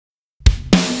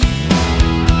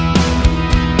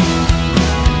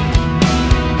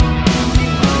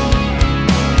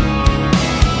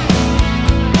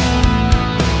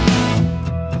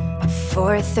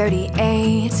or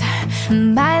 38.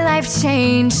 My life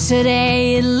changed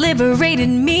today, it liberated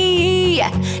me,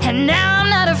 and now I'm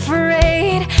not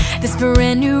afraid. This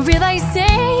brand new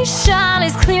realization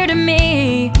is clear to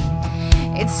me.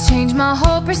 It's changed my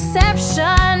whole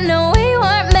perception. No, we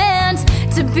weren't meant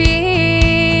to be.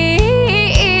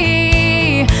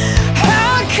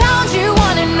 I called you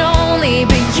one and only,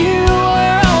 but you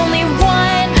were only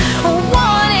one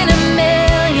in a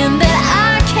million that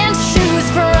I can't choose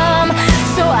from.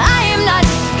 So I am not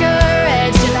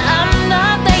discouraged, and I'm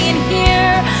not laying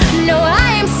here. No,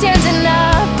 I am standing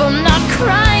up, I'm not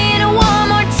crying one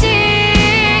more tear.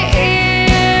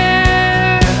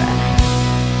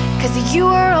 'Cause you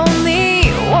were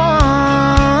only one.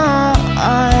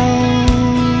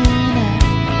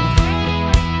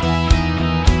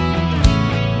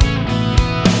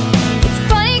 It's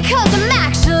funny 'cause I'm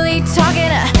actually talking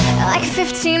to like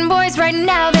 15 boys right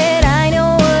now.